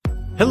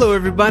Hello,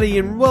 everybody,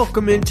 and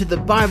welcome into the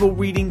Bible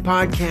Reading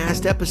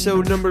Podcast,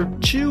 episode number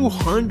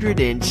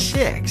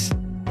 206.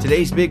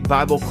 Today's big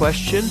Bible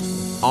question,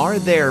 are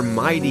there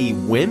mighty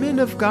women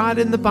of God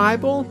in the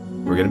Bible?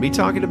 We're going to be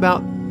talking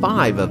about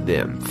 5 of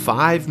them,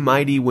 5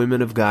 mighty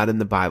women of God in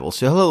the Bible.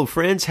 So hello,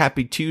 friends.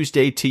 Happy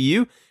Tuesday to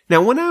you.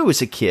 Now, when I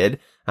was a kid,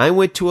 I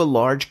went to a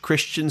large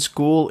Christian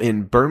school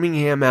in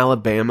Birmingham,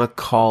 Alabama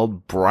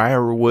called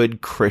Briarwood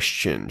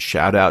Christian.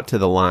 Shout out to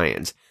the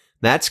Lions.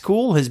 That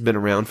school has been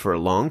around for a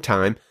long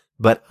time,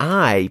 but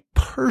I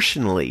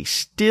personally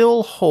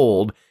still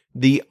hold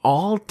the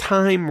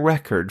all-time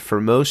record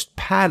for most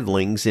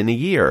paddlings in a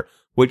year,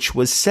 which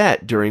was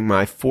set during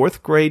my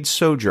 4th grade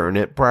sojourn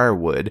at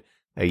Briarwood,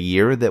 a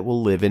year that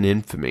will live in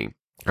infamy.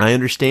 I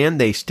understand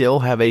they still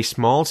have a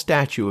small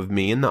statue of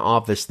me in the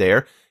office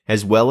there,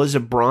 as well as a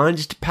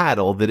bronzed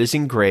paddle that is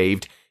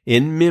engraved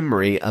in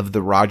memory of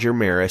the Roger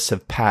Maris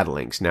of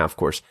paddlings. Now, of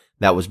course,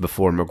 that was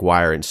before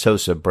McGwire and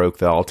Sosa broke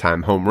the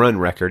all-time home run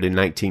record in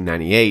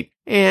 1998,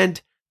 and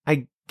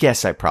I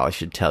guess I probably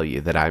should tell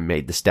you that I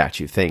made the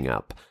statue thing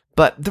up.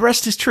 But the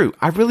rest is true.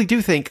 I really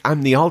do think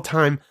I'm the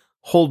all-time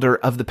holder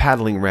of the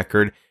paddling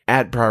record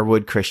at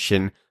Briarwood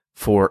Christian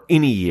for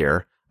any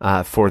year,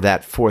 for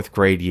that 4th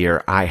grade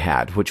year I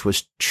had, which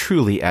was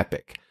truly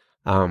epic.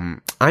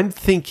 I'm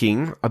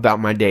thinking about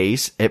my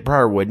days at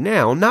Briarwood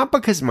now, not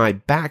because my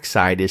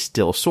backside is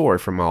still sore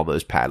from all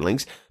those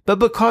paddlings, but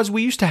because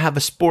we used to have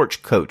a sports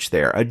coach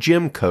there, a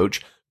gym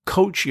coach,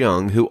 Coach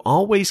Young, who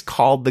always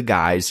called the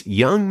guys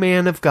young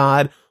man of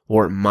God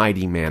or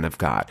mighty man of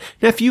God.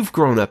 Now, if you've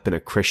grown up in a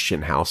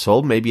Christian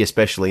household, maybe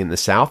especially in the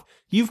South,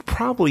 you've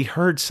probably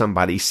heard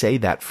somebody say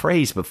that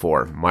phrase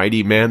before,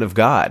 mighty man of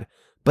God.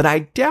 But I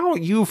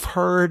doubt you've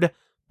heard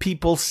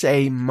people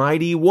say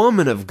mighty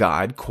woman of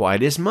God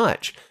quite as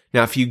much.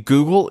 Now, if you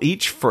Google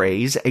each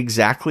phrase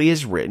exactly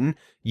as written,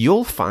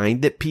 you'll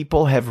find that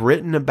people have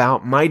written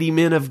about mighty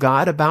men of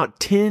God about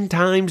 10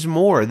 times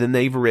more than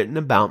they've written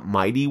about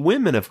mighty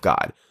women of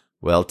God.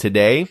 Well,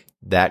 today,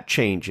 that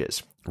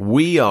changes.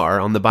 We are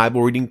on the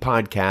Bible Reading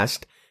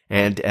Podcast,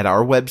 and at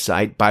our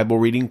website,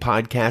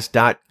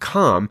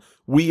 BibleReadingPodcast.com,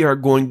 we are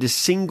going to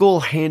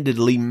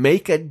single-handedly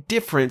make a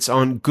difference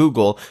on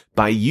Google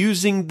by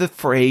using the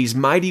phrase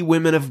mighty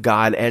women of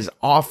God as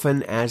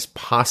often as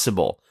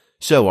possible.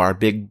 So our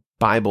big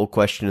Bible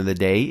question of the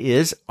day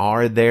is,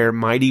 are there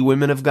mighty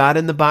women of God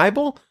in the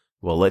Bible?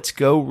 Well, let's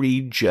go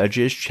read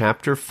Judges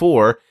chapter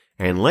 4,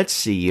 and let's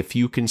see if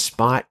you can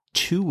spot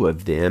 2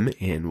 of them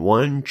in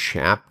one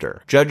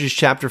chapter. Judges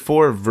chapter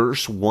 4,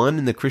 verse 1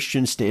 in the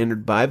Christian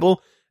Standard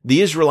Bible.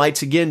 The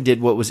Israelites again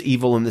did what was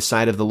evil in the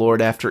sight of the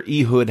Lord after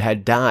Ehud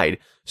had died.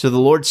 So the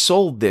Lord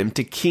sold them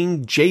to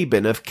King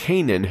Jabin of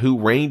Canaan, who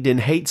reigned in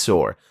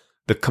Hatzor.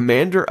 The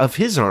commander of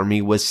his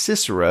army was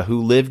Sisera,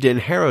 who lived in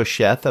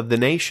Harosheth of the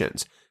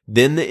nations.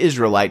 Then the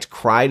Israelites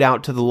cried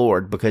out to the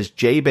Lord because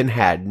Jabin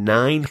had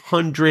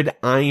 900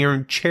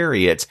 iron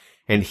chariots,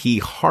 and he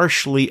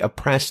harshly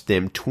oppressed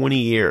them 20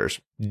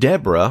 years.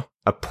 Deborah,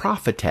 a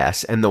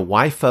prophetess and the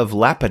wife of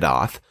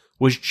Lapidoth,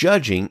 was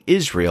judging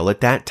Israel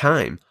at that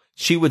time.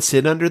 She would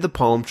sit under the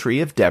palm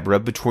tree of Deborah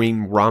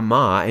between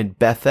Ramah and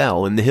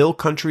Bethel in the hill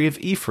country of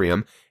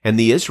Ephraim, and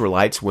the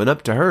Israelites went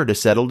up to her to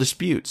settle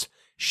disputes.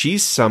 She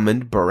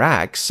summoned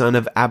Barak, son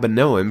of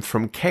Abinoam,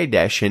 from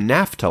Kadesh in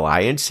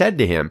Naphtali, and said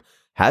to him,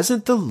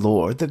 "Hasn't the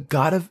Lord, the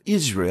God of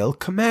Israel,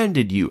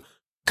 commanded you,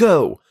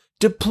 'Go,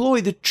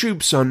 deploy the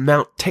troops on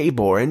Mount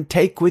Tabor, and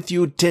take with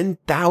you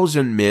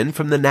 10,000 men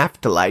from the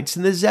Naphtalites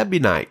and the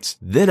Zebulunites?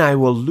 Then I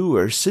will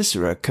lure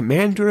Sisera,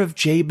 commander of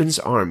Jabin's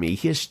army,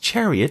 his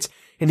chariots,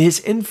 and his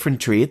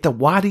infantry at the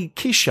Wadi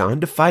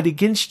Kishon to fight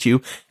against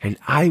you, and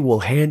I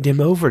will hand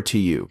him over to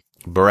you."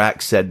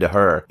 Barak said to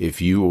her, "If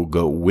you will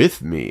go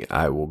with me,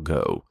 I will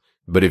go.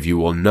 But if you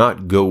will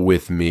not go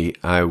with me,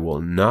 I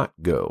will not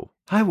go."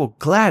 "I will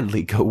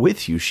gladly go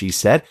with you," she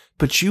said,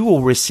 "but you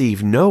will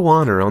receive no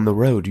honor on the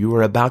road you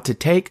are about to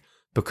take,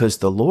 because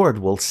the Lord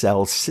will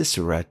sell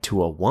Sisera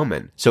to a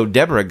woman." So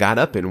Deborah got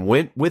up and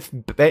went with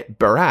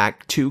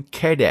Barak to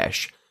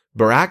Kadesh.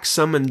 Barak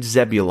summoned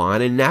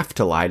Zebulun and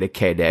Naphtali to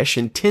Kadesh,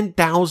 and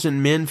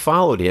 10,000 men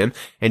followed him,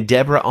 and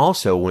Deborah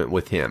also went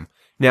with him.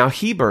 Now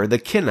Heber the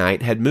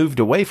Kenite had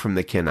moved away from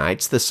the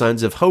Kenites, the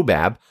sons of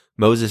Hobab,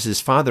 Moses'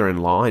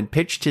 father-in-law, and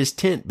pitched his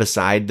tent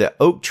beside the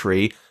oak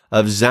tree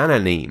of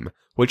Zananim,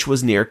 which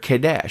was near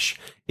Kadesh.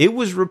 It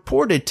was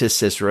reported to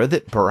Sisera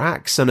that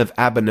Barak, son of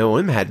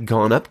Abinoam, had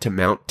gone up to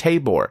Mount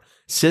Tabor.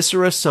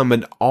 Sisera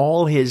summoned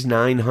all his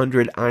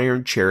 900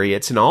 iron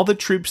chariots and all the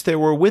troops that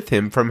were with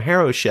him from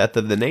Harosheth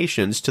of the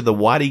nations to the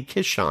Wadi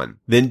Kishon.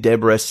 Then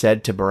Deborah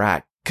said to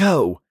Barak,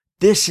 "Go,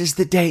 this is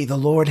the day the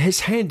Lord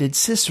has handed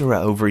Sisera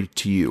over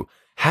to you.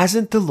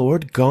 Hasn't the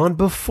Lord gone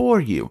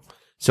before you?"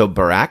 So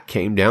Barak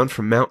came down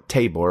from Mount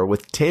Tabor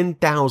with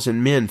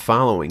 10,000 men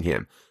following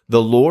him.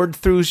 The Lord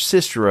threw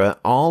Sisera,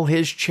 all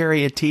his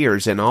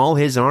charioteers, and all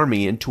his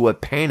army into a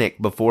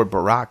panic before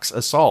Barak's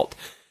assault.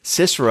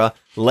 Sisera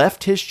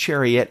left his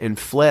chariot and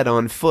fled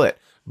on foot.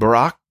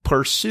 Barak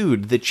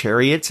pursued the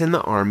chariots and the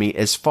army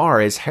as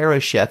far as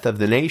Harosheth of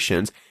the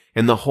nations,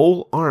 and the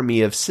whole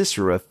army of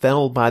Sisera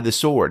fell by the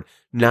sword.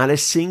 Not a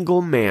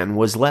single man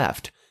was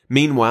left.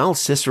 Meanwhile,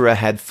 Sisera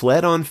had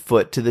fled on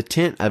foot to the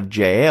tent of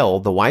Jael,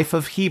 the wife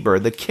of Heber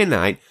the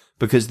Kenite,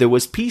 because there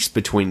was peace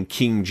between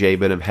King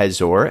Jabin of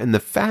Hazor and the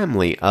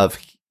family of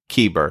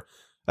Heber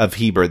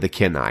the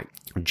Kenite.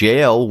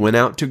 Jael went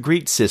out to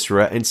greet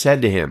Sisera and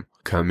said to him,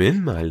 "Come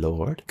in, my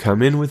lord.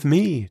 Come in with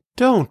me.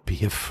 Don't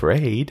be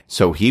afraid."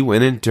 So he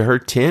went into her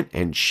tent,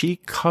 and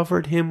she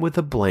covered him with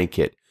a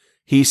blanket.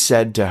 He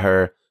said to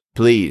her,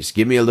 "Please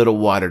give me a little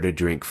water to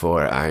drink,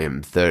 for I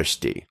am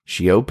thirsty."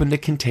 She opened a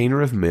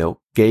container of milk,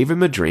 gave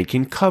him a drink,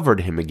 and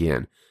covered him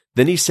again.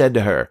 Then he said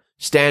to her,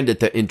 "Stand at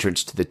the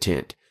entrance to the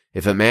tent.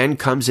 If a man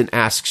comes and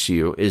asks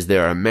you, 'Is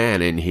there a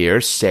man in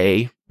here?'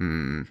 say,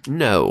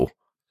 'No.'"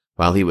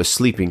 While he was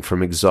sleeping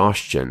from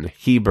exhaustion,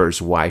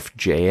 Heber's wife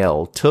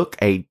Jael took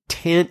a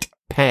tent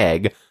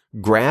peg,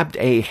 grabbed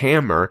a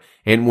hammer,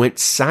 and went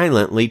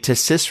silently to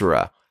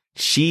Sisera.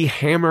 She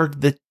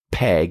hammered the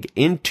peg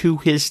into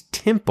his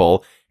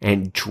temple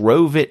and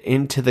drove it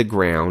into the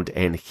ground,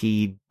 and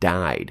he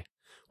died.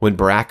 When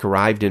Barak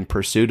arrived in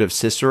pursuit of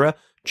Sisera,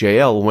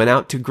 Jael went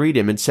out to greet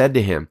him and said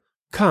to him,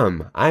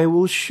 "Come, I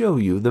will show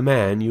you the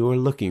man you are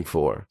looking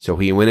for." So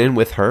he went in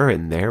with her,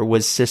 and there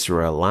was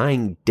Sisera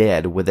lying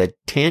dead with a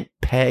tent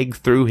peg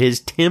through his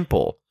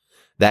temple.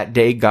 That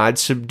day God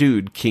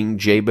subdued King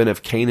Jabin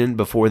of Canaan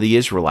before the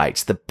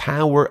Israelites. The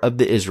power of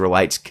the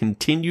Israelites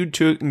continued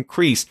to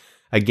increase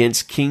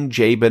against King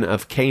Jabin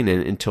of Canaan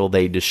until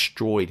they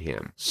destroyed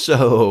him.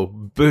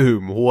 So,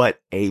 boom, what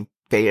a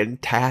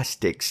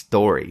fantastic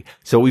story.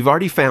 So we've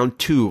already found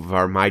two of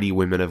our mighty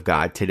women of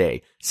God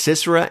today.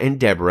 Sisera and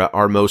Deborah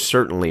are most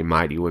certainly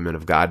mighty women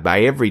of God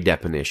by every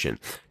definition.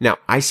 Now,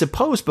 I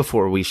suppose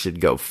before we should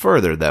go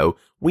further, though,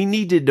 we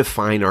need to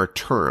define our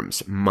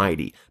terms,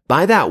 mighty.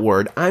 By that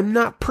word, I'm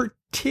not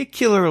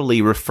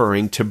particularly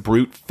referring to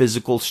brute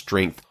physical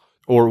strength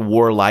or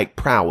warlike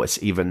prowess,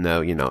 even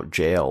though,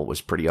 Jael was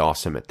pretty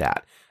awesome at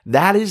that.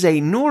 That is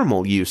a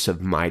normal use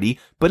of mighty,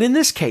 but in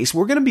this case,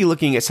 we're going to be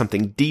looking at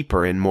something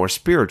deeper and more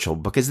spiritual,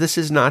 because this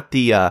is not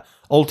the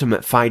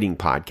Ultimate Fighting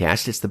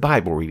podcast, it's the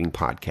Bible reading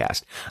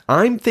podcast.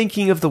 I'm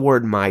thinking of the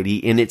word mighty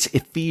in its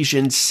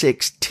Ephesians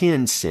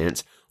 6:10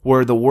 sense,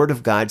 where the word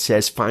of God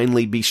says,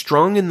 "Finally, be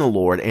strong in the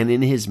Lord and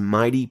in his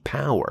mighty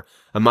power."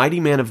 A mighty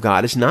man of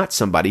God is not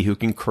somebody who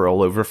can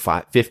curl over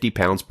 50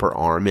 pounds per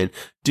arm and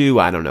do,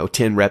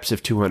 10 reps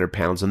of 200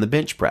 pounds on the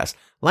bench press.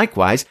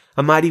 Likewise,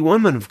 a mighty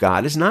woman of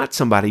God is not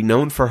somebody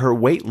known for her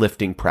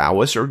weightlifting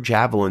prowess or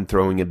javelin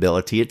throwing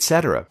ability,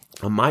 etc.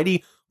 A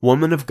mighty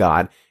woman of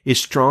God is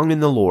strong in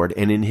the Lord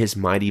and in his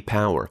mighty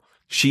power.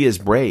 She is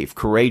brave,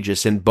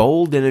 courageous, and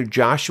bold in a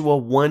Joshua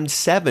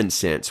 1:7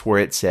 sense, where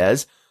it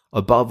says,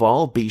 "Above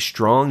all, be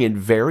strong and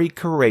very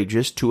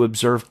courageous to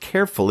observe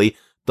carefully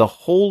the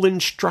whole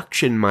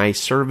instruction my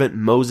servant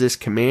Moses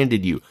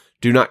commanded you.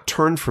 Do not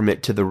turn from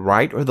it to the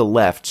right or the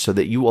left, so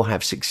that you will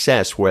have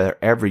success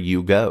wherever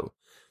you go."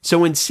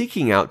 So in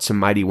seeking out some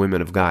mighty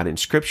women of God in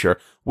Scripture,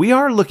 we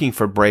are looking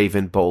for brave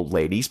and bold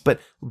ladies,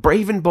 but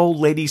brave and bold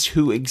ladies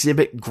who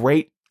exhibit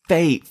great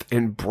faith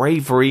and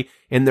bravery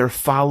in their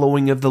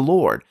following of the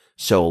Lord.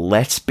 So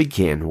let's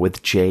begin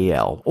with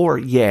Jael, or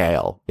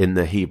Yael in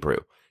the Hebrew.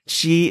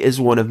 She is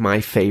one of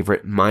my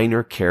favorite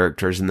minor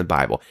characters in the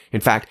Bible. In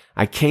fact,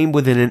 I came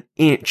within an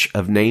inch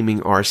of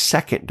naming our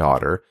second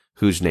daughter,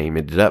 whose name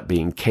ended up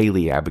being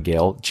Kaylee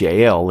Abigail,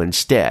 Jael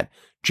instead.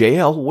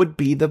 Jael would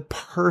be the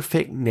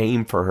perfect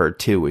name for her,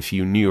 too, if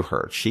you knew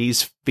her.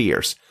 She's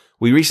fierce.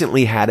 We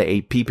recently had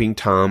a peeping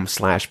Tom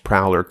 /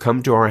 prowler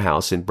come to our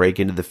house and break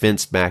into the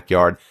fenced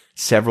backyard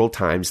several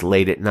times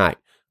late at night.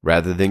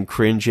 Rather than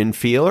cringe in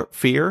fear,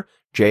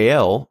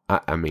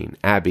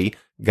 Abby,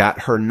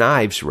 got her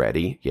knives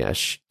ready.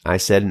 Yes, I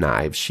said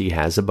knives. She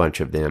has a bunch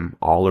of them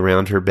all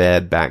around her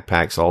bed,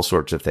 backpacks, all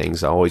sorts of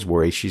things. I always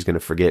worry she's going to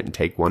forget and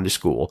take one to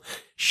school.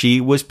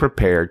 She was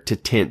prepared to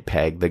tent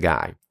peg the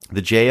guy.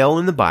 The Jael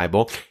in the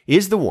Bible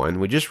is the one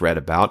we just read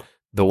about,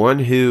 the one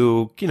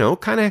who,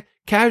 kind of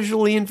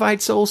casually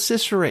invites old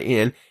Sisera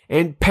in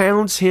and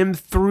pounds him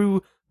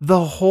through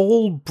the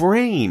whole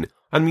brain.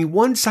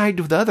 One side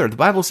to the other. The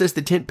Bible says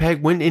the tent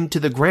peg went into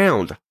the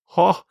ground.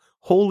 Oh,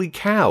 holy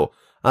cow.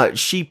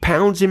 She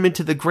pounds him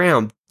into the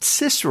ground.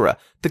 Sisera,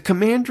 the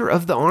commander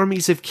of the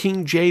armies of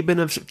King Jabin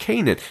of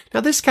Canaan.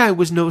 Now, this guy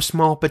was no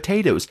small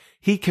potatoes.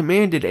 He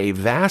commanded a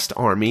vast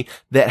army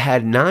that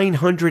had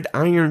 900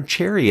 iron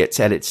chariots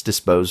at its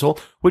disposal,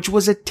 which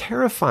was a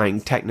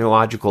terrifying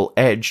technological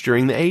edge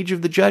during the age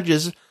of the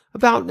judges,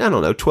 about,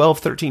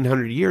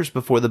 1,200-1,300 years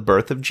before the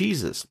birth of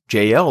Jesus.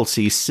 Jael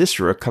sees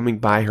Sisera coming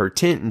by her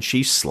tent, and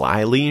she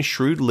slyly and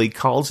shrewdly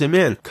calls him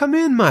in. "Come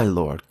in, my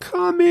lord,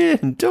 come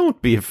in, don't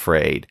be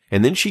afraid."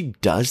 And then she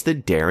does the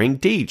daring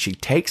deed. She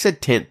takes a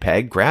tent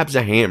peg, grabs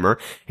a hammer,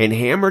 and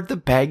hammered the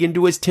peg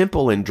into his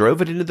temple and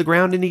drove it into the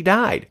ground, and he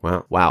died.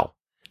 Well, wow.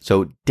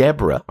 So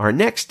Deborah, our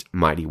next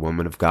mighty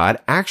woman of God,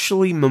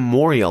 actually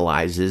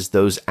memorializes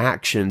those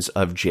actions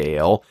of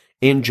Jael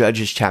in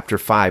Judges chapter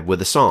 5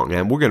 with a song.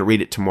 And we're going to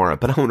read it tomorrow,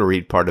 but I want to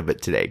read part of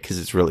it today because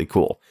it's really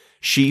cool.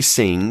 She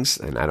sings,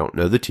 and I don't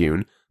know the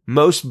tune,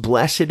 "Most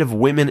blessed of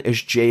women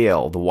is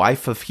Jael, the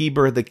wife of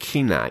Heber the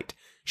Kenite.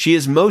 She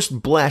is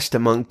most blessed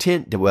among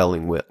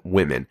tent-dwelling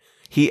women.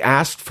 He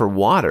asked for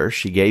water,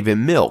 she gave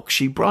him milk.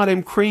 She brought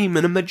him cream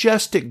in a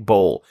majestic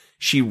bowl.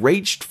 She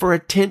reached for a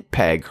tent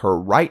peg, her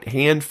right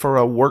hand for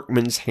a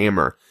workman's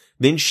hammer.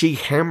 Then she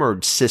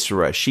hammered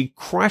Sisera. She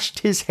crushed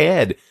his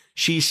head.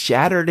 She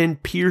shattered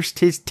and pierced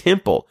his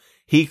temple.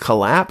 He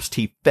collapsed,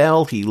 he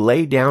fell, he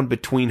lay down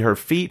between her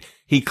feet.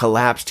 He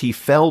collapsed, he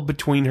fell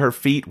between her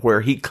feet.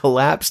 Where he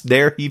collapsed,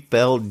 there he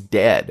fell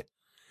dead."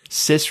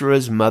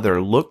 Sisera's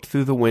mother looked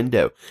through the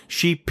window.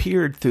 She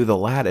peered through the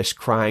lattice,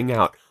 crying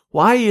out,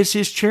 "Why is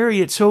his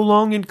chariot so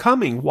long in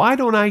coming? Why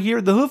don't I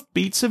hear the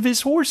hoofbeats of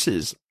his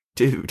horses?"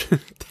 Dude,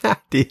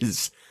 that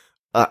is,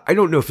 I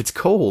don't know if it's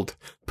cold,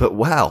 but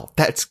wow,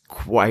 that's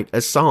quite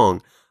a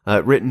song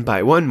written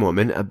by one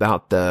woman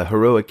about the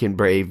heroic and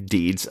brave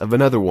deeds of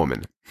another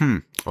woman.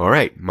 All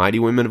right, mighty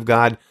women of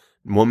God.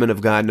 Woman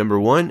of God number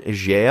 1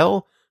 is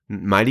Jael.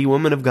 Mighty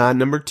woman of God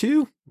number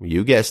 2,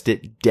 you guessed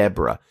it,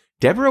 Deborah.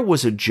 Deborah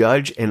was a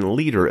judge and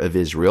leader of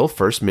Israel,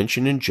 first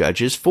mentioned in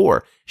Judges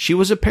 4. She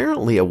was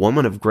apparently a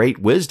woman of great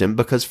wisdom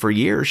because for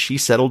years she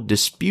settled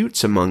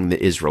disputes among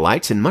the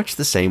Israelites in much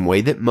the same way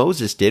that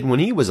Moses did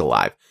when he was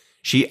alive.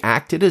 She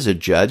acted as a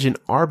judge and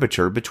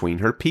arbiter between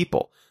her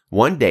people.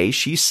 One day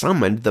she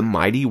summoned the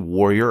mighty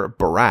warrior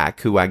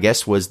Barak, who I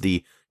guess was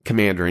the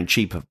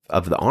commander-in-chief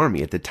of the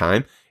army at the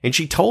time, and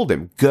she told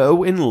him,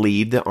 "Go and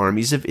lead the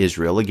armies of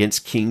Israel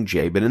against King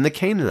Jabin and the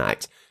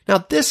Canaanites."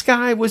 Now, this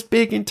guy was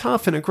big and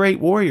tough and a great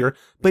warrior,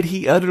 but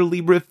he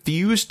utterly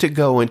refused to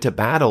go into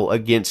battle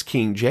against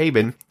King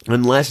Jabin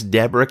unless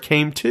Deborah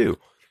came too.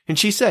 And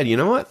she said, "You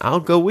know what? I'll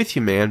go with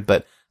you, man,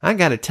 but I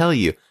gotta tell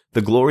you,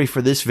 the glory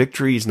for this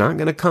victory is not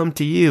gonna come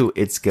to you.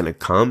 It's gonna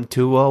come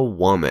to a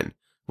woman,"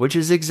 which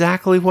is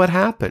exactly what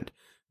happened.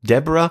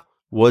 Deborah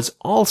was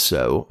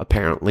also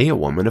apparently a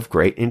woman of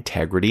great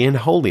integrity and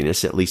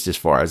holiness, at least as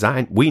far as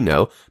we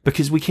know,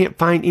 because we can't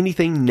find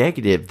anything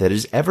negative that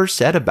is ever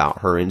said about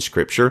her in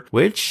Scripture,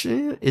 which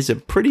is a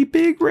pretty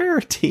big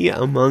rarity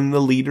among the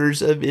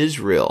leaders of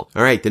Israel.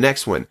 All right, the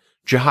next one,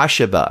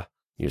 Jehoshaphat.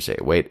 You say,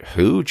 wait,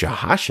 who?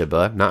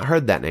 Jehoshaphat? Not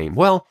heard that name.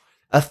 Well,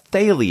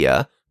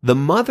 Athaliah, the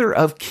mother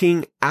of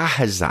King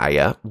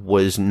Ahaziah,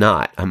 was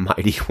not a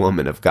mighty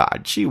woman of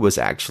God. She was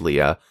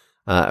actually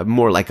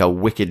more like a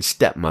wicked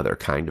stepmother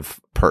kind of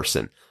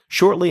person.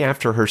 Shortly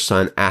after her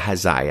son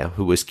Ahaziah,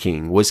 who was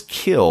king, was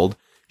killed,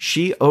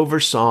 she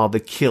oversaw the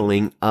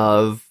killing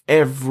of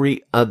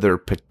every other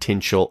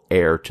potential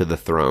heir to the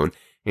throne,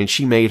 and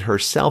she made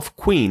herself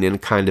queen in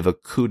kind of a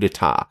coup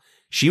d'etat.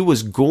 She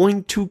was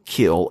going to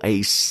kill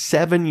a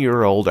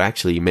 7-year-old,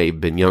 actually he may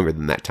have been younger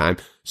than that time,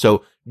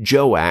 so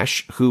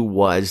Joash, who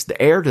was the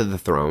heir to the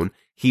throne,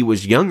 he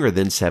was younger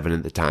than 7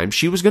 at the time.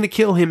 She was going to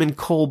kill him in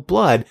cold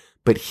blood,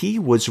 but he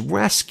was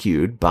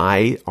rescued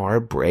by our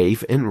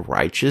brave and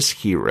righteous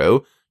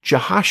hero,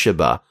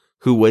 Jehoshaphat,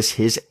 who was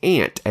his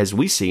aunt, as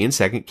we see in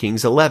 2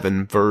 Kings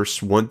 11,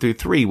 verse 1 through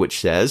 3, which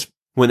says,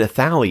 "When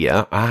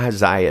Athaliah,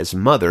 Ahaziah's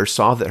mother,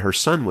 saw that her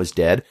son was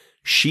dead,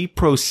 she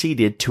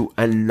proceeded to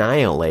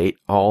annihilate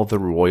all the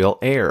royal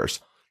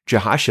heirs.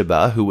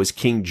 Jehoshaphat, who was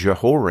King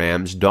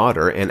Jehoram's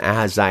daughter and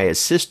Ahaziah's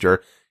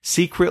sister,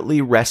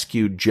 secretly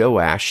rescued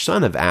Joash,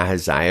 son of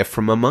Ahaziah,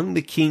 from among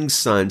the king's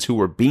sons who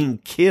were being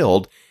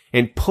killed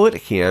and put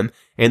him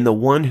and the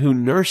one who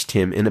nursed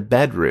him in a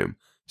bedroom.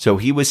 So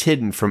he was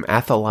hidden from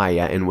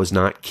Athaliah and was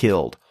not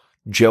killed.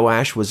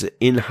 Joash was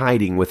in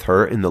hiding with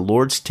her in the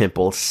Lord's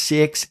temple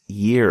 6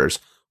 years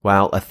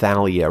while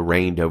Athaliah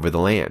reigned over the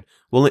land."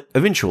 Well,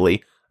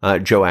 eventually,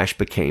 Joash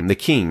became the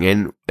king,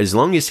 and as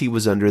long as he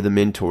was under the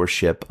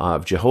mentorship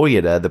of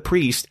Jehoiada, the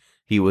priest,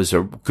 he was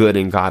a good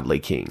and godly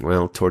king.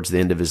 Well, towards the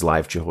end of his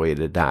life,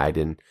 Jehoiada died,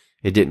 and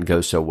it didn't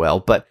go so well.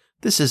 But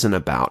this isn't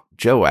about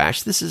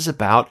Joash. This is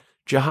about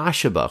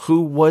Jehoshaphat,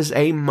 who was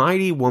a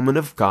mighty woman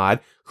of God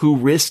who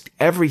risked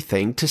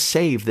everything to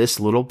save this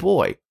little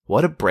boy.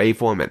 What a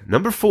brave woman.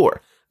 Number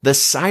 4, the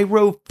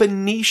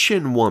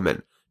Syrophoenician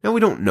woman. Now, we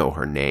don't know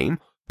her name,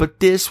 but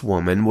this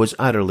woman was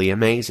utterly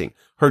amazing.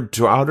 Her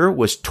daughter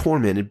was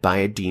tormented by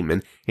a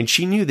demon, and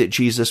she knew that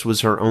Jesus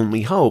was her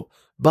only hope,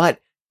 but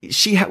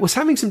she was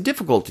having some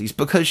difficulties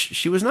because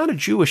she was not a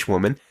Jewish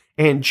woman,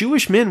 and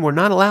Jewish men were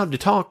not allowed to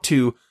talk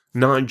to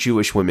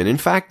non-Jewish women. In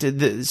fact,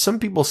 some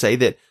people say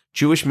that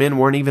Jewish men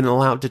weren't even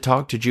allowed to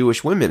talk to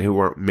Jewish women who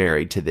weren't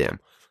married to them.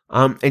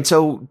 And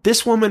so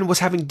this woman was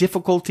having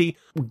difficulty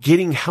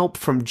getting help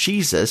from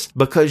Jesus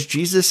because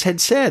Jesus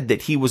had said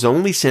that he was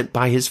only sent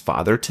by his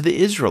Father to the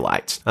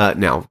Israelites.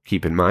 Now,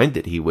 keep in mind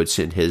that he would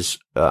send his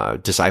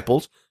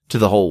disciples to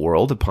the whole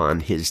world upon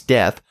his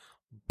death.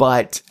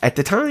 But at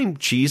the time,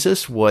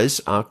 Jesus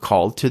was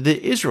called to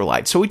the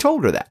Israelites. So he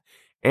told her that.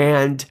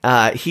 And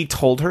he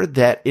told her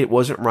that it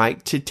wasn't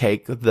right to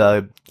take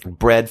the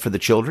bread for the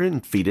children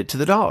and feed it to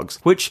the dogs,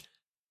 which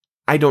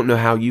I don't know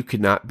how you could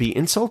not be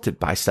insulted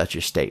by such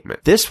a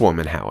statement. This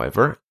woman,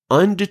 however,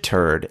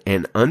 undeterred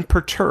and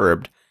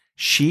unperturbed,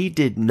 she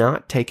did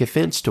not take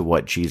offense to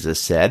what Jesus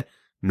said,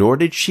 nor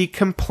did she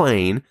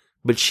complain,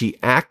 but she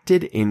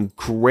acted in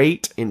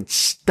great and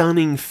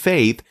stunning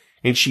faith,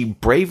 and she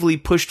bravely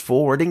pushed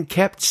forward and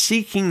kept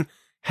seeking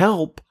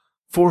help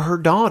for her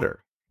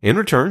daughter. In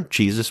return,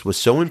 Jesus was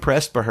so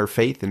impressed by her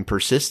faith and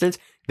persistence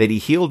that he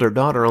healed her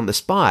daughter on the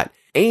spot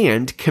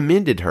and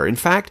commended her. In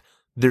fact,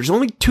 there's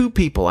only two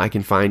people I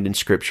can find in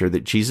Scripture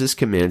that Jesus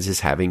commends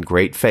as having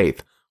great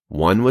faith.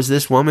 One was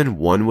this woman,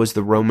 one was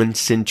the Roman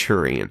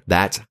centurion.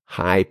 That's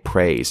high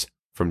praise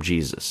from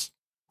Jesus.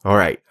 All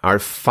right, our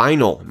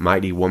final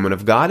mighty woman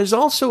of God is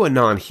also a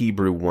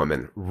non-Hebrew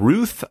woman,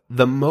 Ruth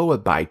the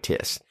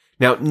Moabitess.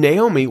 Now,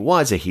 Naomi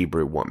was a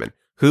Hebrew woman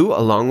who,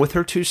 along with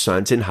her 2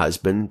 sons and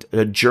husband,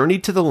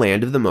 journeyed to the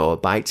land of the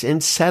Moabites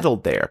and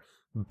settled there.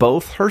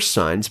 Both her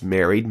sons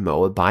married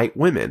Moabite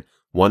women,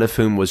 one of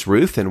whom was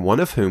Ruth and one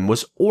of whom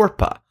was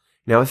Orpah.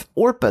 Now, if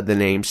Orpah, the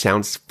name,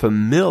 sounds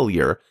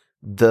familiar,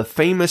 the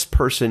famous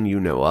person you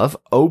know of,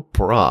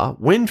 Oprah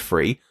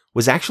Winfrey,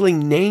 was actually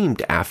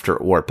named after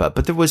Orpah,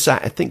 but there was,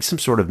 I think, some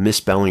sort of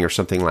misspelling or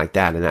something like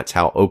that, and that's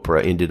how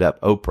Oprah ended up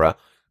Oprah,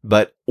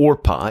 but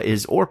Orpah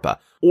is Orpah.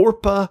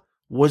 Orpah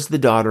was the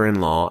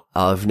daughter-in-law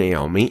of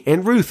Naomi,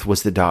 and Ruth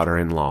was the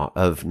daughter-in-law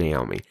of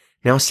Naomi.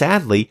 Now,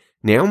 sadly,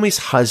 Naomi's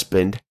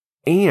husband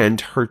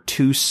and her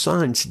 2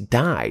 sons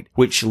died,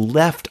 which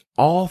left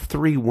all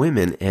 3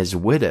 women as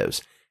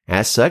widows.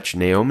 As such,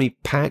 Naomi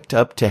packed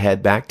up to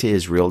head back to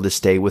Israel to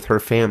stay with her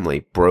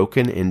family,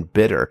 broken and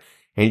bitter,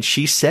 and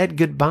she said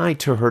goodbye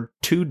to her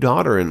 2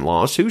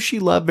 daughter-in-laws, who she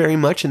loved very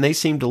much, and they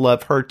seemed to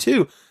love her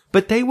too,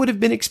 but they would have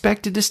been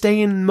expected to stay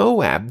in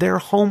Moab, their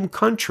home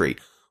country.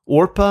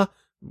 Orpah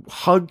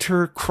hugged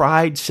her,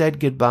 cried, said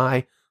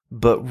goodbye,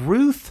 but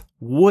Ruth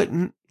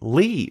wouldn't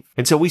leave.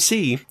 And so we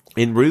see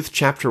in Ruth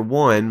chapter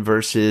 1,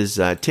 verses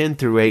 10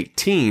 through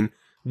 18,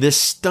 this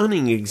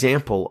stunning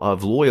example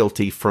of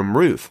loyalty from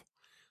Ruth.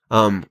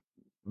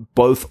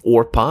 Both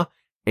Orpah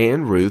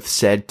and Ruth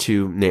said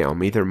to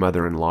Naomi, their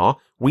mother-in-law,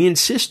 "We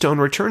insist on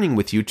returning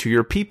with you to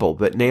your people."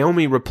 But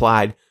Naomi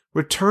replied,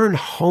 "Return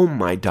home,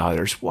 my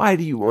daughters. Why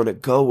do you want to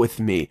go with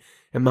me?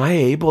 Am I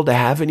able to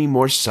have any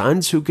more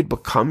sons who could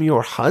become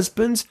your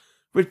husbands?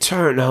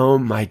 Return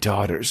home, my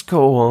daughters.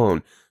 Go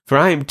on, for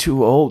I am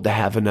too old to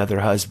have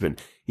another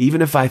husband.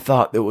 Even if I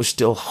thought there was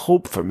still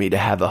hope for me to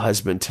have a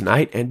husband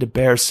tonight and to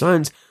bear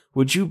sons,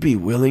 would you be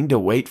willing to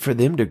wait for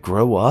them to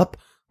grow up?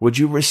 Would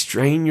you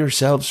restrain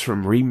yourselves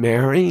from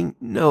remarrying?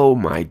 No,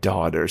 my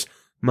daughters.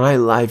 My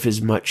life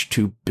is much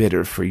too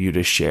bitter for you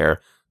to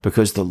share,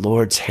 because the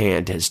Lord's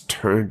hand has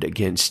turned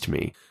against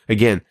me."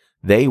 Again,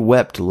 they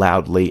wept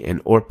loudly,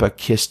 and Orpah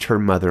kissed her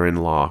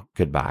mother-in-law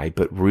goodbye,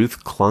 but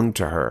Ruth clung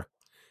to her.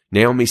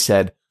 Naomi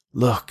said,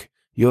 "Look,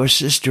 your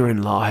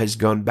sister-in-law has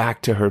gone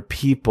back to her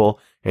people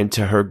and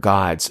to her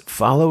gods.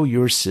 Follow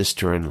your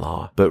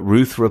sister-in-law." But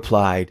Ruth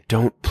replied,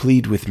 "Don't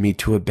plead with me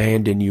to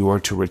abandon you or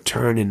to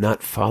return and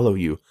not follow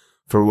you.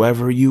 For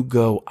wherever you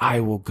go, I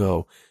will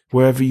go.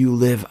 Wherever you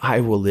live, I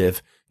will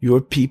live.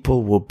 Your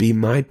people will be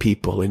my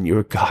people, and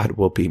your God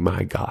will be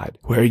my God.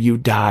 Where you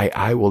die,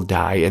 I will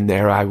die, and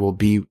there I will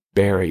be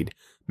buried.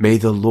 May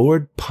the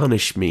Lord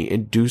punish me,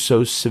 and do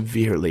so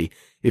severely,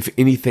 if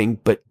anything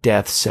but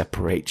death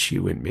separates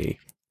you and me."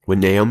 When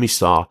Naomi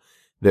saw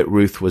that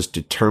Ruth was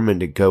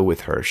determined to go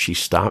with her, she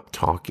stopped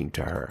talking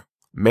to her.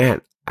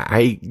 Man,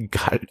 I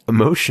got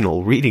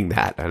emotional reading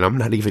that, and I'm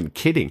not even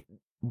kidding.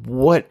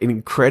 What an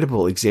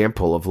incredible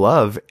example of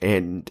love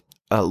and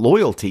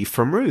loyalty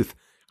from Ruth.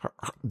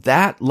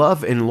 That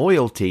love and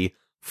loyalty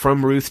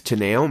from Ruth to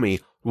Naomi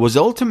was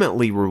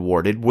ultimately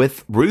rewarded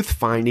with Ruth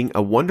finding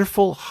a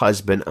wonderful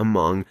husband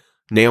among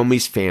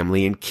Naomi's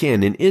family and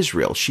kin in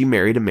Israel. She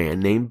married a man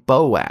named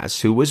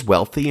Boaz, who was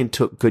wealthy and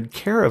took good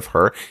care of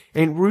her,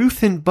 and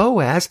Ruth and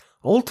Boaz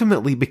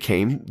ultimately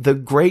became the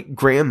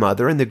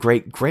great-grandmother and the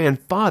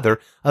great-grandfather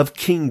of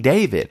King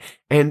David.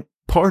 And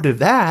part of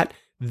that,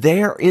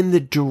 they're in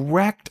the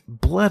direct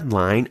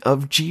bloodline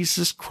of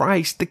Jesus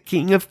Christ, the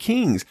King of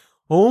Kings.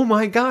 Oh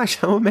my gosh,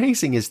 how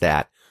amazing is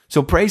that?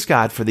 So praise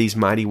God for these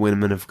mighty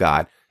women of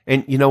God.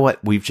 And you know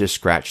what? We've just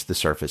scratched the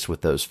surface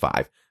with those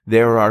 5.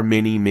 There are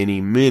many, many,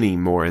 many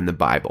more in the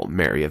Bible.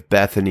 Mary of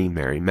Bethany,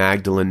 Mary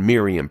Magdalene,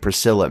 Miriam,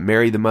 Priscilla,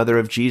 Mary the mother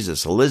of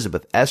Jesus,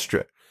 Elizabeth,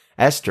 Esther,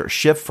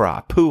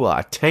 Shiphrah,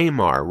 Puah,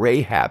 Tamar,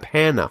 Rahab,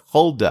 Hannah,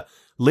 Huldah,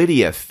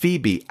 Lydia,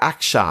 Phoebe,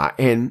 Aksha,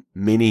 and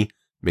many,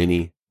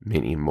 many,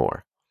 many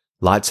more.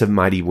 Lots of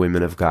mighty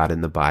women of God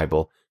in the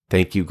Bible.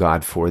 Thank you,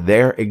 God, for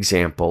their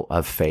example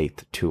of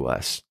faith to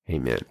us.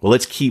 Amen. Well,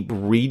 let's keep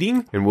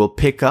reading, and we'll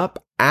pick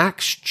up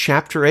Acts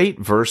chapter 8,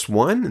 verse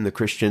 1 in the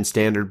Christian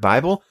Standard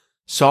Bible.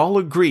 Saul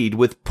agreed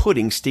with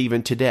putting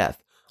Stephen to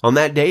death. On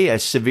that day, a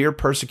severe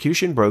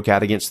persecution broke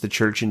out against the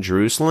church in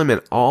Jerusalem,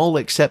 and all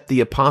except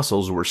the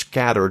apostles were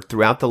scattered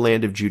throughout the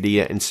land of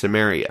Judea and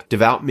Samaria.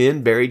 Devout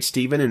men buried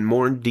Stephen and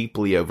mourned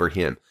deeply over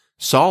him.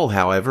 Saul,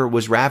 however,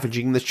 was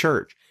ravaging the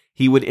church.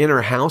 He would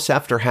enter house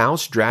after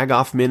house, drag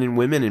off men and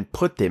women, and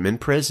put them in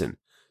prison.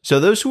 So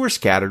those who were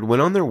scattered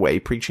went on their way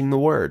preaching the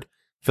word.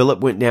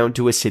 Philip went down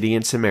to a city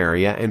in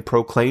Samaria and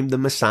proclaimed the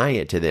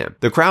Messiah to them.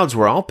 The crowds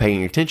were all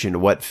paying attention to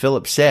what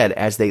Philip said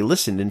as they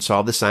listened and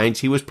saw the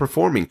signs he was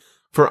performing.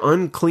 For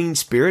unclean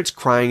spirits,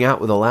 crying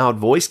out with a loud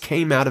voice,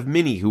 came out of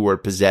many who were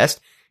possessed,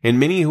 and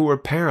many who were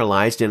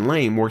paralyzed and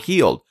lame were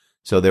healed.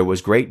 So there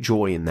was great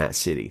joy in that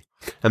city.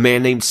 A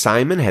man named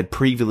Simon had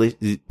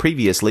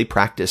previously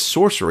practiced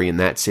sorcery in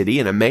that city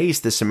and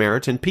amazed the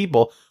Samaritan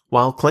people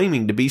while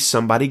claiming to be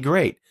somebody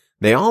great.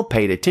 They all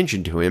paid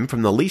attention to him,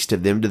 from the least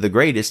of them to the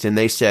greatest, and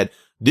they said,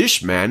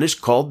 "This man is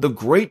called the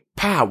great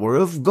power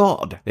of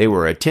God." They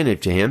were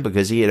attentive to him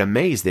because he had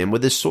amazed them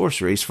with his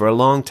sorceries for a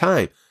long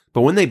time.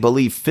 But when they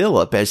believed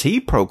Philip as he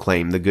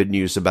proclaimed the good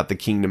news about the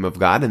kingdom of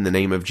God in the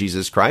name of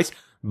Jesus Christ,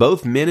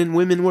 both men and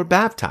women were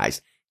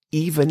baptized.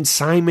 Even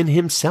Simon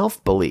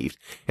himself believed.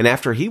 And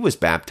after he was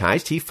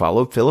baptized, he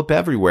followed Philip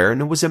everywhere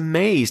and was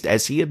amazed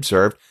as he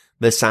observed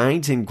the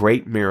signs and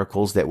great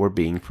miracles that were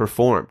being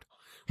performed.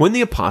 When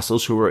the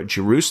apostles who were at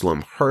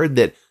Jerusalem heard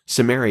that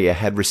Samaria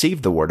had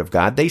received the word of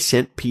God, they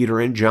sent Peter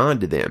and John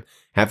to them.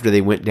 After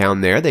they went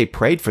down there, they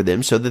prayed for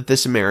them so that the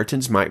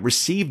Samaritans might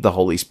receive the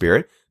Holy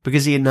Spirit,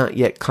 because he had not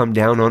yet come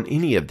down on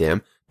any of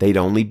them. They'd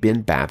only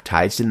been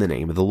baptized in the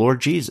name of the Lord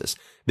Jesus.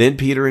 Then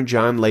Peter and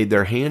John laid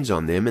their hands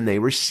on them, and they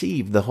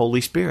received the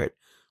Holy Spirit.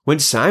 When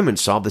Simon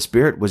saw the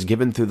Spirit was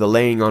given through the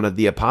laying on of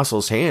the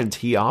apostles' hands,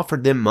 he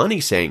offered them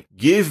money, saying,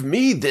 "Give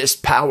me this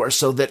power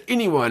so that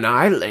anyone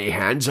I lay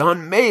hands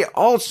on may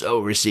also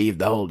receive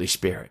the Holy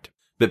Spirit."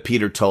 But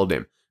Peter told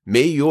him,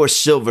 "May your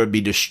silver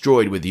be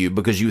destroyed with you,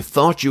 because you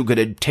thought you could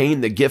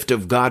obtain the gift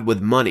of God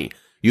with money.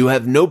 You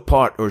have no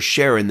part or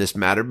share in this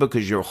matter,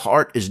 because your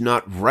heart is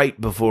not right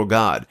before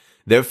God.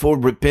 Therefore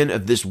repent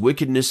of this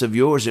wickedness of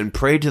yours and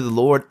pray to the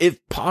Lord, if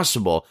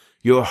possible,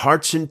 your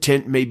heart's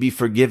intent may be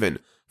forgiven.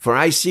 For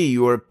I see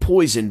you are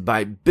poisoned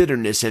by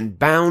bitterness and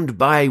bound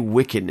by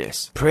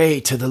wickedness."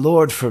 "Pray to the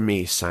Lord for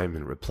me,"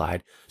 Simon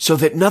replied, "so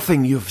that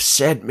nothing you've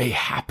said may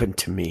happen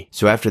to me."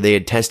 So after they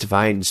had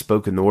testified and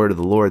spoken the word of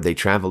the Lord, they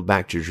traveled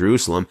back to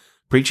Jerusalem,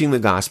 preaching the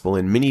gospel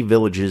in many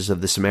villages of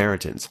the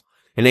Samaritans.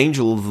 An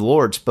angel of the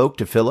Lord spoke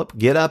to Philip,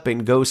 "Get up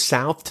and go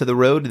south to the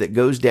road that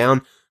goes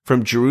down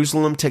from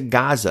Jerusalem to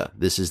Gaza."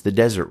 This is the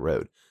desert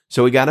road.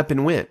 So he got up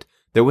and went.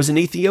 There was an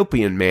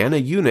Ethiopian man, a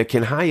eunuch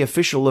and high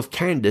official of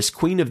Candace,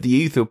 queen of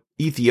the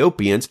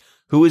Ethiopians,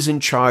 who was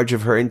in charge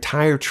of her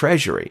entire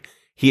treasury.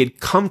 He had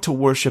come to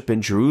worship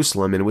in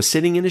Jerusalem and was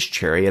sitting in his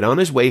chariot on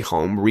his way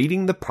home,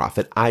 reading the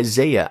prophet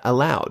Isaiah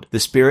aloud. The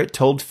Spirit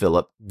told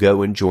Philip,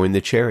 "Go and join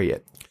the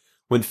chariot."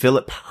 When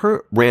Philip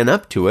ran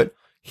up to it,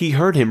 he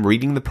heard him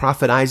reading the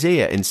prophet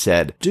Isaiah and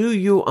said, "Do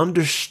you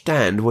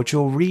understand what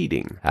you're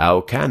reading?" "How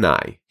can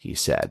I?" he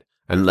said,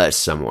 "unless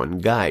someone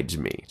guides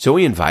me." So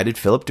he invited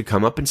Philip to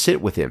come up and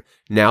sit with him.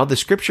 Now the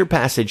scripture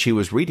passage he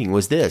was reading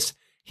was this: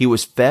 "He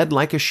was fed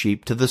like a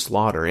sheep to the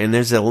slaughter, and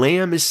as a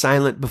lamb is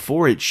silent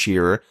before its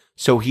shearer,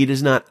 so he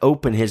does not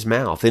open his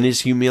mouth. In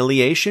his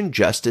humiliation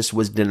justice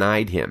was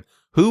denied him.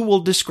 Who will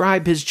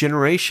describe his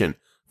generation?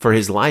 For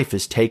his life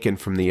is taken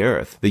from the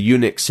earth." The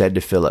eunuch said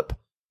to Philip,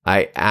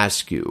 "I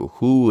ask you,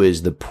 who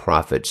is the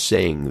prophet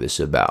saying this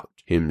about?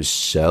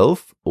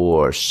 Himself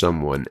or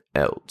someone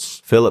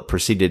else?" Philip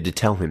proceeded to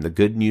tell him the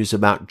good news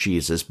about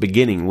Jesus,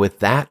 beginning with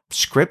that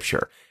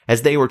scripture.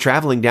 As they were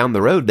traveling down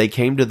the road, they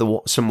came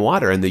to some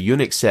water, and the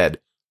eunuch said,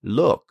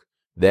 "Look,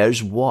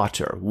 there's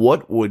water.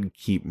 What would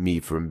keep me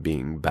from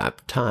being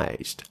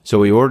baptized?"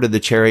 So he ordered the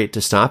chariot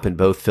to stop, and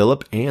both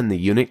Philip and the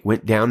eunuch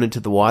went down into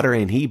the water,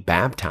 and he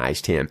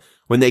baptized him.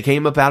 When they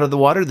came up out of the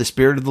water, the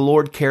Spirit of the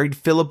Lord carried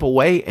Philip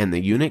away, and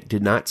the eunuch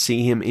did not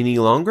see him any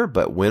longer,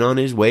 but went on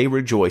his way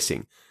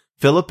rejoicing.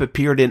 Philip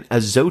appeared in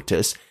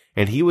Azotus,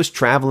 and he was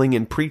traveling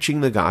and preaching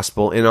the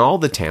gospel in all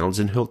the towns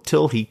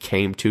until he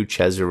came to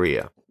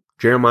Caesarea.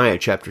 Jeremiah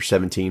chapter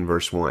 17,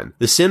 verse 1.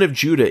 "The sin of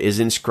Judah is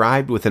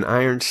inscribed with an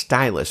iron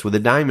stylus with a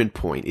diamond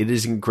point. It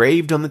is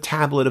engraved on the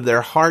tablet of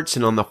their hearts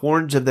and on the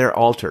horns of their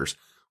altars.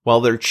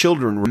 While their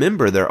children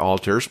remember their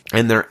altars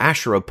and their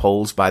Asherah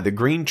poles by the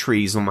green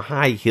trees on the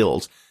high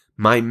hills,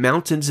 my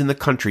mountains in the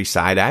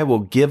countryside, I will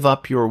give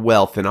up your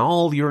wealth and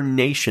all your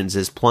nations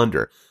as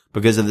plunder.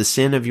 Because of the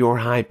sin of your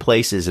high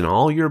places and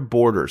all your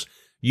borders,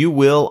 you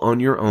will on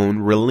your own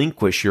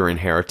relinquish your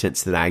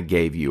inheritance that I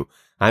gave you.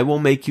 I will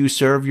make you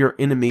serve your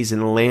enemies in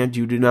a land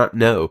you do not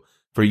know,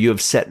 for you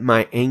have set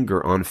my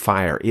anger on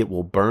fire. It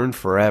will burn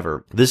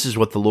forever." This is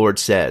what the Lord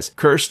says: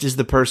 "Cursed is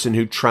the person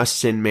who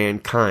trusts in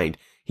mankind.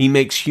 He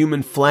makes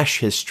human flesh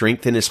his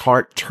strength, and his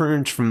heart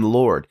turns from the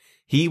Lord.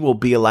 He will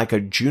be like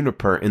a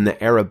juniper in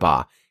the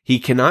Arabah. He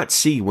cannot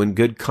see when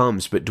good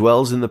comes, but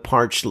dwells in the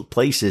parched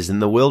places in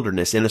the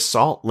wilderness, in a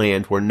salt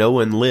land where no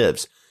one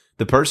lives.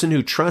 The person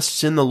who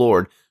trusts in the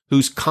Lord,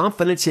 whose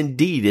confidence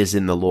indeed is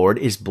in the Lord,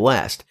 is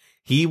blessed.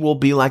 He will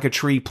be like a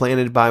tree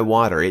planted by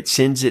water. It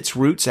sends its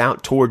roots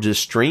out towards a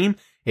stream.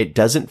 It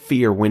doesn't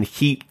fear when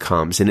heat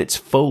comes, and its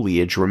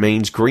foliage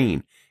remains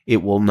green.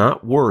 It will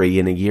not worry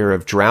in a year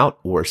of drought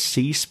or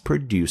cease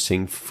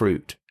producing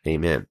fruit."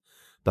 Amen.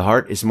 The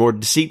heart is more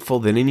deceitful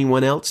than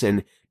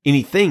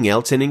anything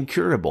else and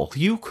incurable.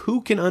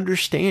 Who can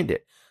understand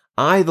it?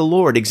 I, the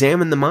Lord,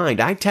 examine the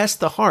mind. I test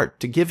the heart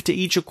to give to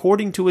each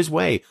according to his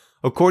way,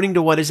 according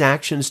to what his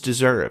actions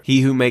deserve.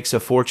 He who makes a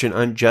fortune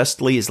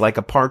unjustly is like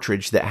a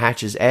partridge that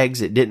hatches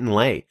eggs it didn't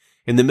lay.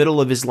 In the middle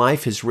of his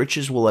life, his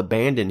riches will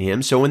abandon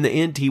him, so in the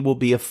end he will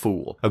be a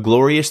fool. A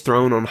glorious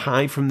throne on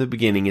high from the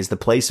beginning is the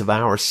place of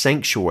our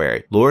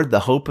sanctuary. Lord,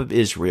 the hope of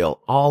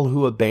Israel, all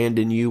who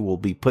abandon you will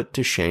be put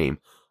to shame.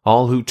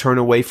 All who turn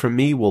away from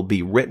me will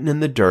be written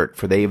in the dirt,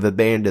 for they have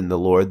abandoned the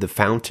Lord, the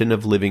fountain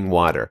of living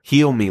water.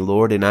 Heal me,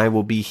 Lord, and I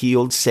will be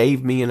healed.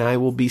 Save me, and I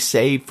will be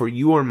saved, for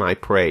you are my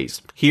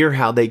praise. Hear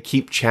how they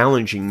keep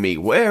challenging me.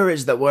 Where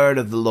is the word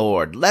of the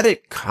Lord? Let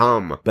it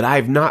come. But I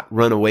have not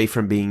run away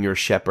from being your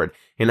shepherd,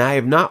 and I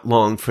have not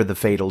longed for the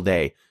fatal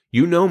day.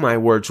 You know my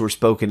words were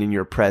spoken in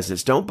your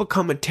presence. Don't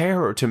become a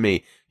terror to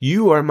me.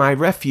 You are my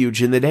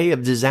refuge in the day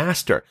of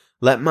disaster.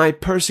 Let my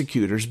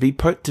persecutors be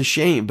put to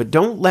shame, but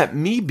don't let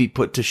me be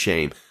put to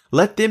shame.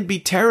 Let them be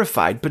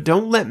terrified, but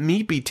don't let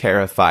me be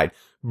terrified.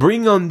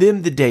 Bring on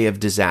them the day of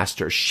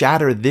disaster.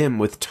 Shatter them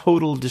with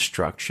total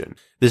destruction.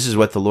 This is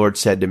what the Lord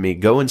said to me.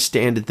 Go and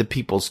stand at the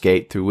people's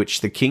gate, through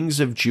which the kings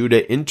of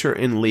Judah enter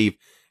and leave,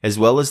 as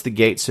well as the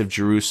gates of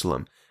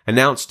Jerusalem.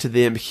 Announce to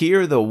them,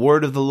 hear the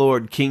word of the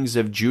Lord, kings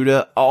of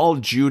Judah,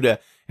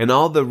 and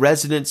all the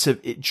residents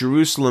of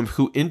Jerusalem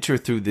who enter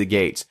through the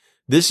gates.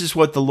 This is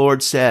what the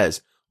Lord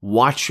says.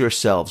 Watch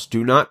yourselves.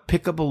 Do not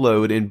pick up a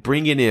load and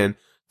bring it in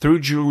through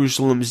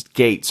Jerusalem's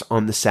gates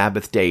on the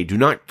Sabbath day. Do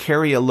not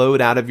carry a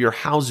load out of your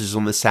houses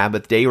on the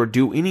Sabbath day or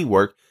do any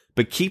work,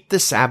 but keep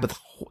the Sabbath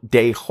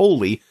day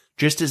holy,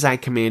 just as I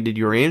commanded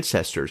your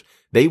ancestors.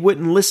 They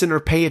wouldn't listen or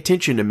pay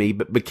attention to me,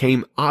 but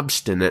became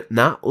obstinate,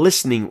 not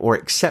listening or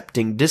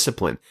accepting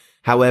discipline.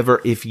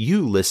 However, if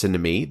you listen to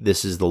me,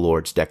 this is the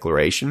Lord's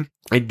declaration,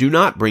 and do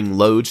not bring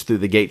loads through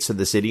the gates of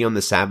the city on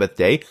the Sabbath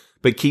day,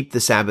 but keep the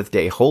Sabbath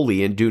day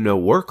holy and do no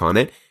work on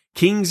it,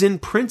 kings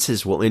and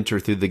princes will enter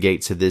through the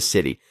gates of this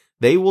city.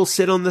 They will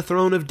sit on the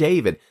throne of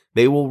David.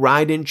 They will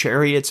ride in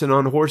chariots and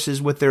on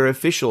horses with their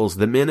officials,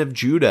 the men of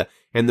Judah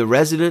and the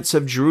residents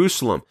of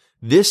Jerusalem.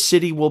 This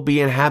city will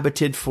be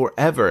inhabited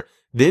forever.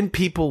 Then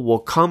people will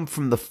come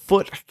from the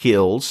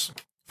foothills,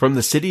 from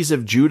the cities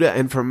of Judah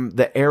and from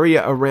the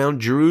area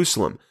around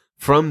Jerusalem,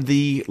 from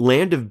the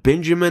land of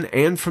Benjamin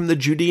and from the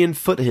Judean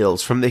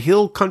foothills, from the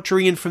hill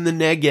country and from the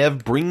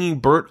Negev, bringing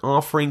burnt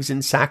offerings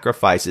and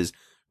sacrifices,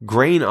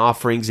 grain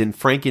offerings and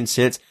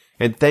frankincense,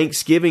 and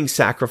thanksgiving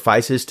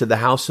sacrifices to the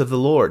house of the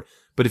Lord.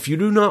 But if you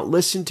do not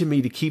listen to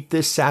me to keep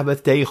this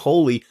Sabbath day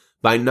holy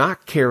by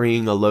not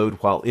carrying a load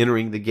while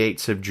entering the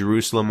gates of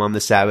Jerusalem on the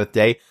Sabbath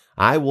day,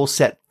 I will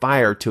set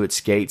fire to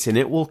its gates, and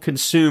it will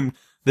consume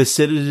the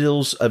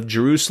citadels of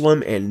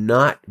Jerusalem and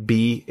not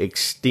be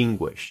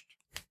extinguished.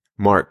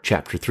 Mark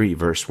chapter 3,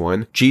 verse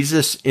 1.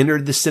 Jesus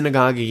entered the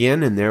synagogue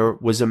again, and there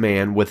was a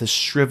man with a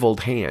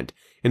shriveled hand.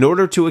 In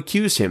order to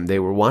accuse him, they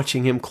were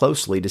watching him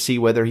closely to see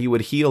whether he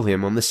would heal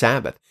him on the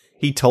Sabbath.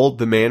 He told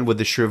the man with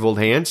the shriveled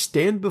hand,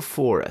 "Stand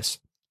before us."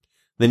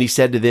 Then he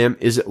said to them,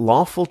 "Is it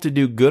lawful to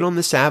do good on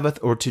the Sabbath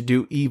or to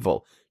do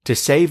evil, to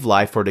save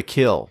life or to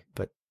kill?"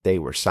 But they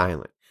were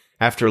silent.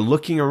 After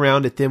looking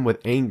around at them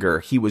with anger,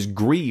 he was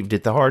grieved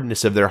at the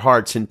hardness of their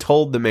hearts and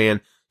told the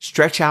man,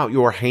 "Stretch out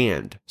your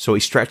hand." So he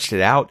stretched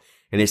it out,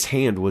 and his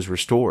hand was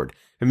restored.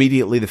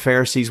 Immediately the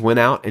Pharisees went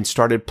out and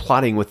started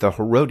plotting with the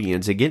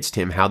Herodians against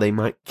him, how they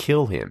might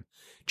kill him.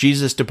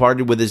 Jesus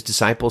departed with his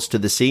disciples to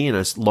the sea, and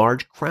a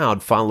large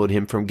crowd followed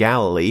him from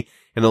Galilee,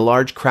 and a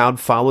large crowd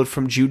followed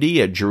from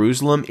Judea,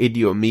 Jerusalem,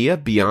 Idumea,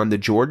 beyond the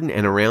Jordan,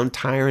 and around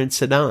Tyre and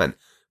Sidon.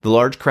 The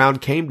large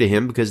crowd came to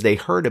him because they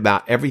heard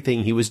about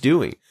everything he was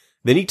doing.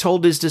 Then he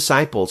told his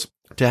disciples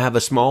to have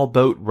a small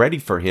boat ready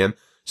for him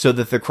so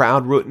that the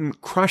crowd wouldn't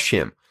crush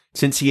him.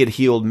 Since he had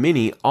healed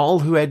many, all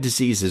who had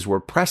diseases were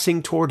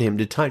pressing toward him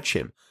to touch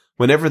him.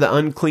 Whenever the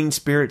unclean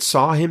spirits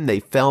saw him, they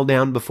fell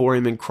down before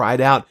him and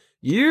cried out,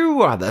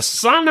 "You are the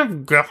Son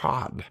of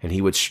God!" And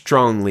he would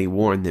strongly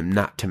warn them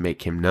not to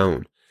make him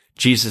known.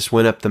 Jesus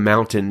went up the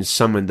mountain and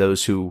summoned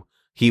those who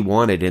he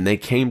wanted, and they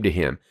came to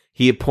him.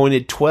 He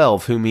appointed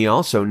 12, whom he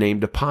also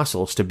named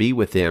apostles, to be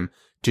with him,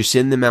 to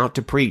send them out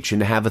to preach and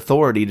to have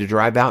authority to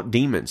drive out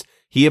demons.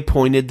 He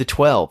appointed the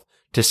 12.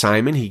 To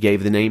Simon he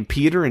gave the name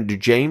Peter, and to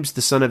James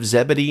the son of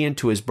Zebedee, and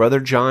to his brother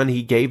John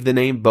he gave the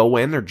name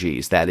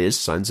Boanerges, that is,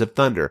 sons of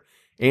thunder.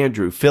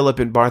 Andrew, Philip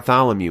and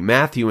Bartholomew,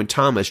 Matthew and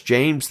Thomas,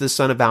 James the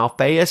son of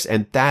Alphaeus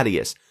and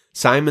Thaddeus,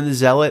 Simon the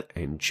Zealot,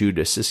 and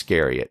Judas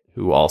Iscariot,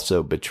 who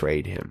also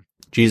betrayed him.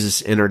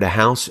 Jesus entered a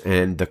house,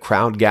 and the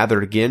crowd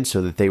gathered again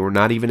so that they were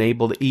not even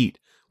able to eat.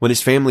 When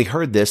his family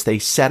heard this, they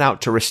set out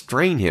to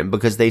restrain him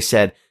because they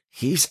said,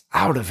 "He's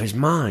out of his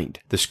mind."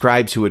 The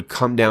scribes who had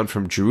come down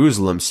from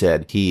Jerusalem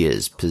said, "He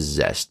is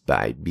possessed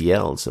by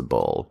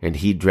Beelzebul, and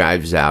he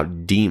drives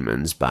out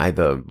demons by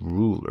the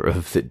ruler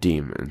of the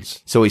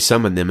demons." So he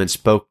summoned them and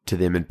spoke to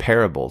them in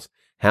parables.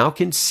 How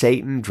can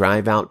Satan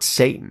drive out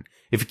Satan?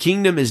 If a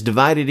kingdom is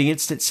divided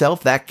against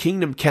itself, that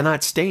kingdom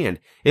cannot stand.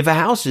 If a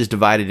house is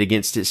divided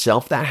against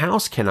itself, that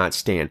house cannot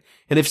stand.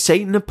 And if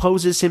Satan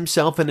opposes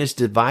himself and is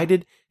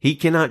divided, he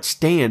cannot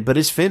stand, but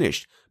is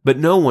finished. But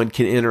no one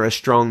can enter a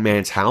strong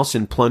man's house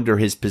and plunder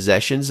his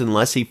possessions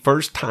unless he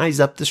first ties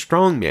up the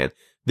strong man.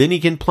 Then he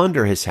can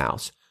plunder his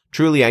house.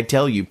 Truly I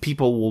tell you,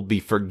 people will be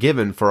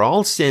forgiven for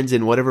all sins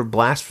and whatever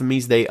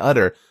blasphemies they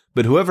utter,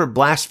 but whoever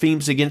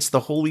blasphemes against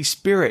the Holy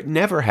Spirit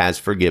never has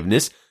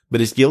forgiveness,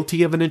 but is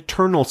guilty of an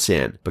eternal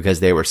sin, because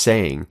they were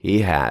saying,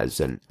 he has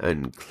an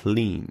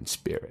unclean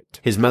spirit.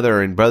 His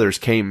mother and brothers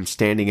came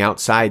standing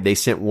outside. They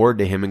sent word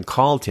to him and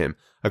called him.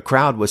 A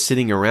crowd was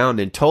sitting around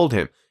and told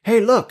him, "Hey,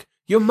 look,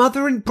 your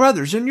mother and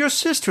brothers and your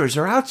sisters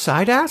are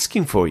outside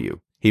asking for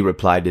you." He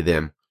replied to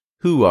them,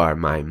 "Who are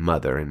my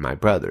mother and my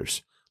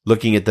brothers?"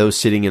 Looking at those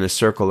sitting in a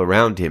circle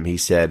around him, he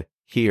said,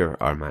 "Here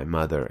are my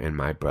mother and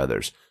my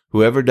brothers.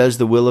 Whoever does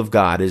the will of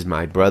God is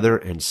my brother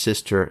and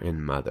sister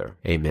and mother."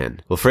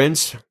 Amen. Well,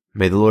 friends,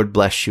 may the Lord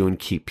bless you and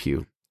keep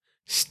you.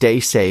 Stay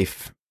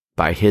safe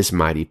by his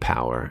mighty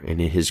power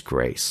and in his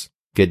grace.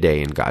 Good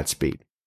day and Godspeed.